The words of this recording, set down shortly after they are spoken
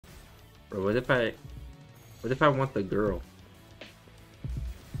Bro, what if I want the girl?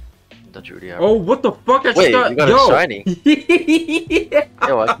 Don't you already have? Oh, what the fuck? I just Wait, got, you got yo! a shiny. Yeah.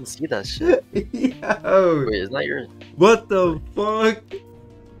 Yo, I can see that shit. Yo. Wait, isn't that yours? What the fuck?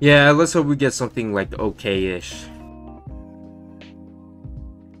 Yeah, let's hope we get something like okay-ish.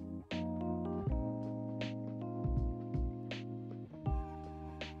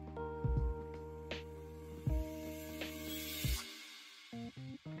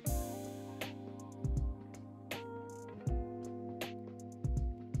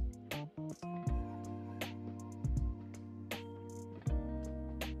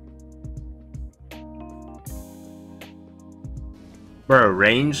 Bro,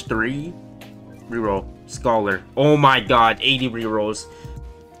 range 3 reroll scholar. Oh my god, 80 rerolls.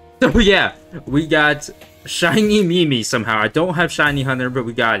 So yeah, we got shiny Mimi somehow. I don't have shiny Hunter, but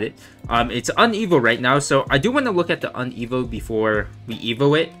we got it. It's Unevo right now, so I do want to look at the Unevo before we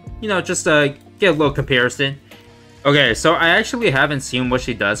Evo it. You know, just to get a little comparison. Okay, so I actually haven't seen what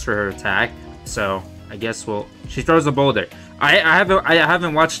she does for her attack, so I guess she throws a boulder. I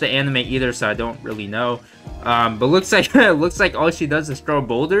haven't watched the anime either, so I don't really know. But looks like all she does is throw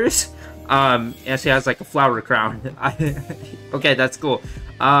boulders. And she has like a flower crown. Okay, that's cool.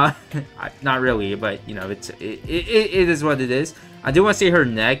 Not really, but you know, it is what it is. I do want to see her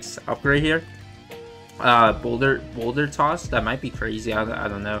next upgrade here. Boulder toss. That might be crazy. I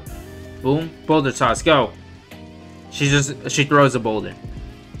don't know. Boom, boulder toss. Go. She throws a boulder.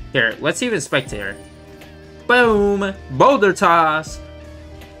 Here, let's even spectate her. Boom, boulder toss.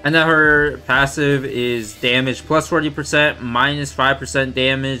 And then her passive is damage plus 40%, minus 5%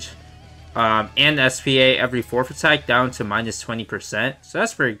 damage, and SPA every 4th attack down to minus 20%. So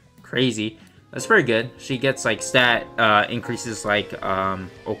that's very crazy. That's very good. She gets like stat increases like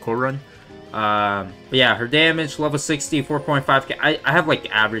Okorun. But yeah, her damage level 60, 4.5k. I have like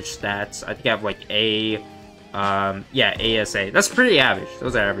average stats. I think I have like ASA. That's pretty average.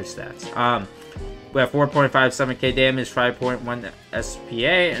 Those are average stats. We have 4.57k damage, 5.1 SPA,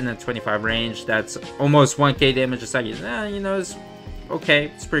 and then 25 range. That's almost 1k damage a second. You know, it's okay.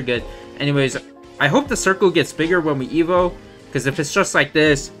 It's pretty good. Anyways, I hope the circle gets bigger when we Evo, because if it's just like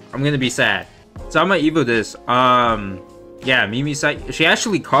this, I'm gonna be sad. So I'm gonna Evo this. Yeah, Mimi Psychic. She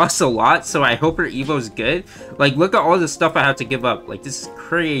actually costs a lot, so I hope her Evo is good. Like, look at all the stuff I have to give up. Like, this is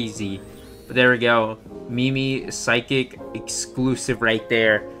crazy. But there we go. Mimi Psychic exclusive right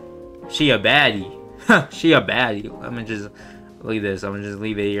there. She a baddie. She a baddie. I'm gonna just look at this. I'm gonna just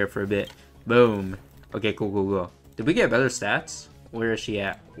leave it here for a bit. Boom. Okay, cool. Did we get better stats? Where is she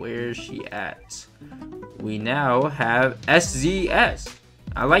at? Where is she at? We now have SZS.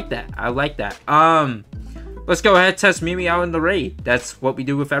 I like that. Let's go ahead and test Mimi out in the raid. That's what we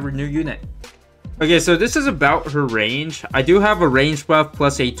do with every new unit. Okay, so this is about her range. I do have a range buff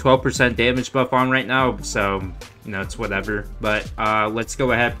plus a 12% damage buff on right now, so you know, it's whatever. But let's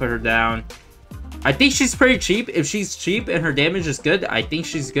go ahead and put her down. I think she's pretty cheap. If she's cheap and her damage is good, I think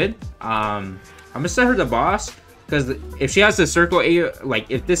she's good. I'm gonna set her the boss, because if she has the circle A, like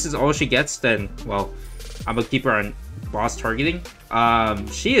if this is all she gets, then well, I'm gonna keep her on boss targeting.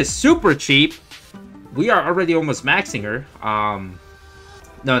 She is super cheap. We are already almost maxing her.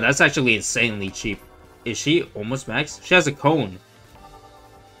 No, that's actually insanely cheap. Is she almost max? She has a cone.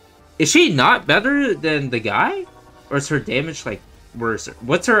 Is she not better than the guy? Or is her damage like worse?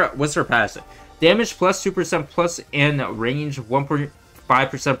 What's her passive? Damage plus 2% plus and range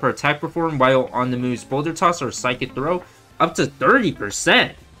 1.5% per attack performed while on the move's boulder toss or psychic throw up to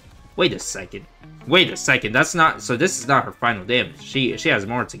 30%. Wait a second. That's not, so this is not her final damage. She has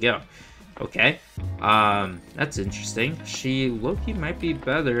more to go. Okay. That's interesting. She low-key might be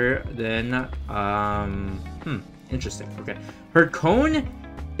better than interesting. Okay. Her cone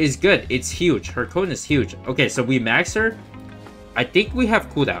is good. It's huge. Her cone is huge. Okay, so we max her. I think we have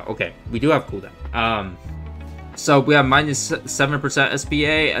cooldown. Okay, we do have cooldown. So we have minus 7%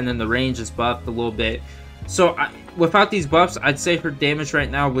 SPA, and then the range is buffed a little bit. So without these buffs, I'd say her damage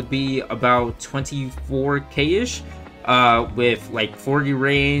right now would be about 24k-ish. With like 40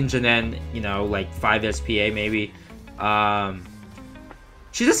 range, and then, you know, like 5 SPA maybe.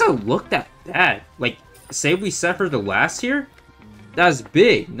 She doesn't look that bad. Like, say we set her the last here, that's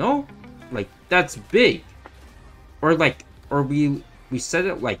big, no? Like, that's big. Or like, or we set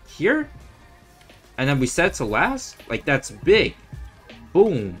it like here, and then we set it to last, like that's big.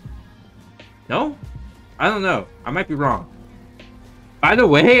 Boom. No? I don't know. I might be wrong. By the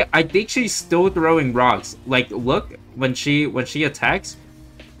way, I think she's still throwing rocks. Like, look, when she attacks,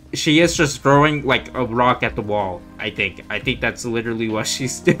 she is just throwing like a rock at the wall. I think that's literally what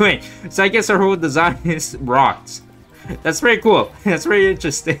she's doing. So I guess her whole design is rocks. That's pretty cool. That's very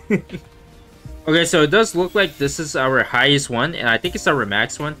interesting. Okay, so it does look like this is our highest one, and I think it's our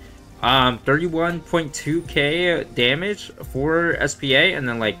max one. 31.2k damage for SPA, and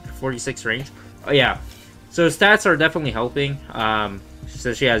then like 46 range. Oh yeah, so stats are definitely helping. She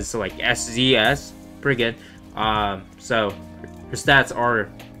says she has like SZS, pretty good. So her stats are,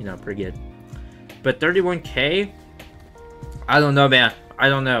 you know, pretty good. But 31k, I don't know, man. I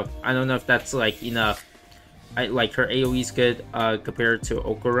don't know if that's like enough. Like her AoE's good compared to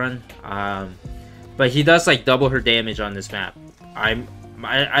Okarun. But he does like double her damage on this map.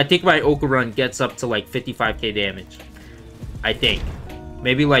 I think my Okarun gets up to like 55k damage. I think.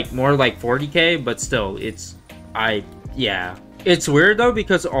 Maybe like more like 40k, but still yeah. It's weird though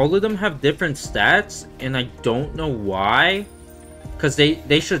because all of them have different stats and I don't know why. Cause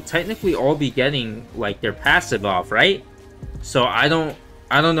they should technically all be getting like their passive off, right? So I don't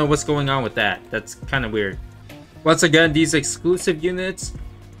know what's going on with that. That's kind of weird. Once again, these exclusive units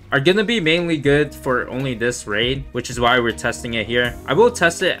are gonna be mainly good for only this raid, which is why we're testing it here. I will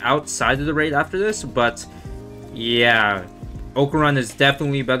test it outside of the raid after this, but yeah, Okarun is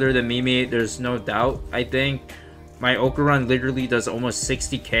definitely better than Mimi. There's no doubt. I think my Okarun literally does almost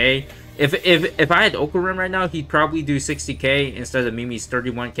 60k. If I had Okarun right now, he'd probably do 60k instead of Mimi's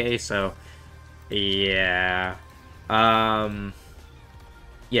 31k. So yeah,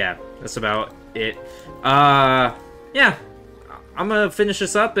 yeah, that's about it. Yeah, I'm gonna finish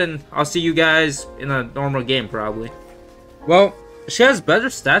this up and I'll see you guys in a normal game probably. Well, she has better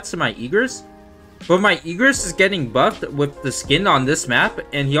stats than my Egress, but my Egress is getting buffed with the skin on this map,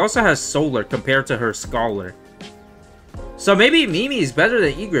 and he also has Solar compared to her Scholar. So maybe Mimi is better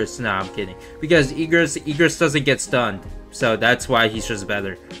than Egress. No, I'm kidding. Because Egress doesn't get stunned, so that's why he's just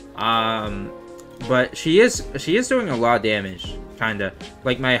better. But she is doing a lot of damage, kinda.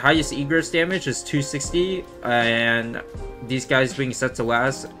 Like my highest Egress damage is 260, and these guys being set to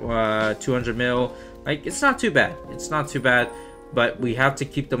last 200 mil. Like it's not too bad. It's not too bad, but we have to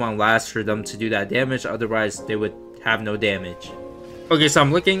keep them on last for them to do that damage. Otherwise, they would have no damage. Okay, so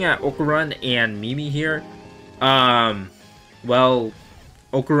I'm looking at Okarun and Mimi here. Well,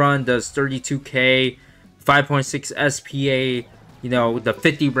 Okarun does 32k, 5.6 SPA, you know, the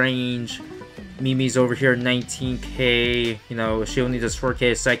 50 range. Mimi's over here 19k, you know, she only does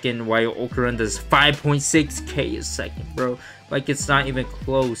 4k a second, while Okarun does 5.6k a second, bro. Like, it's not even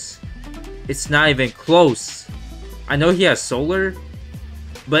close. It's not even close. I know he has Solar,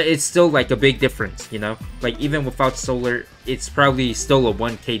 but it's still like a big difference, you know? Like, even without Solar, it's probably still a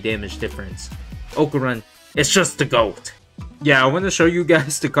 1k damage difference. Okarun, it's just the GOAT. Yeah, I want to show you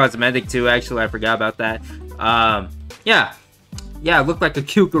guys the Cosmetic too. Actually, I forgot about that. Yeah, I look like a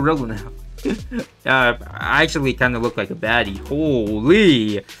cute gorilla now. I actually kind of look like a baddie.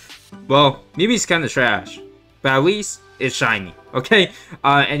 Holy! Well, Mimi's kind of trash, but at least it's shiny. Okay.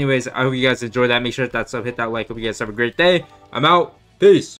 Anyways, I hope you guys enjoyed that. Make sure that sub, hit that like. Hope you guys have a great day. I'm out. Peace.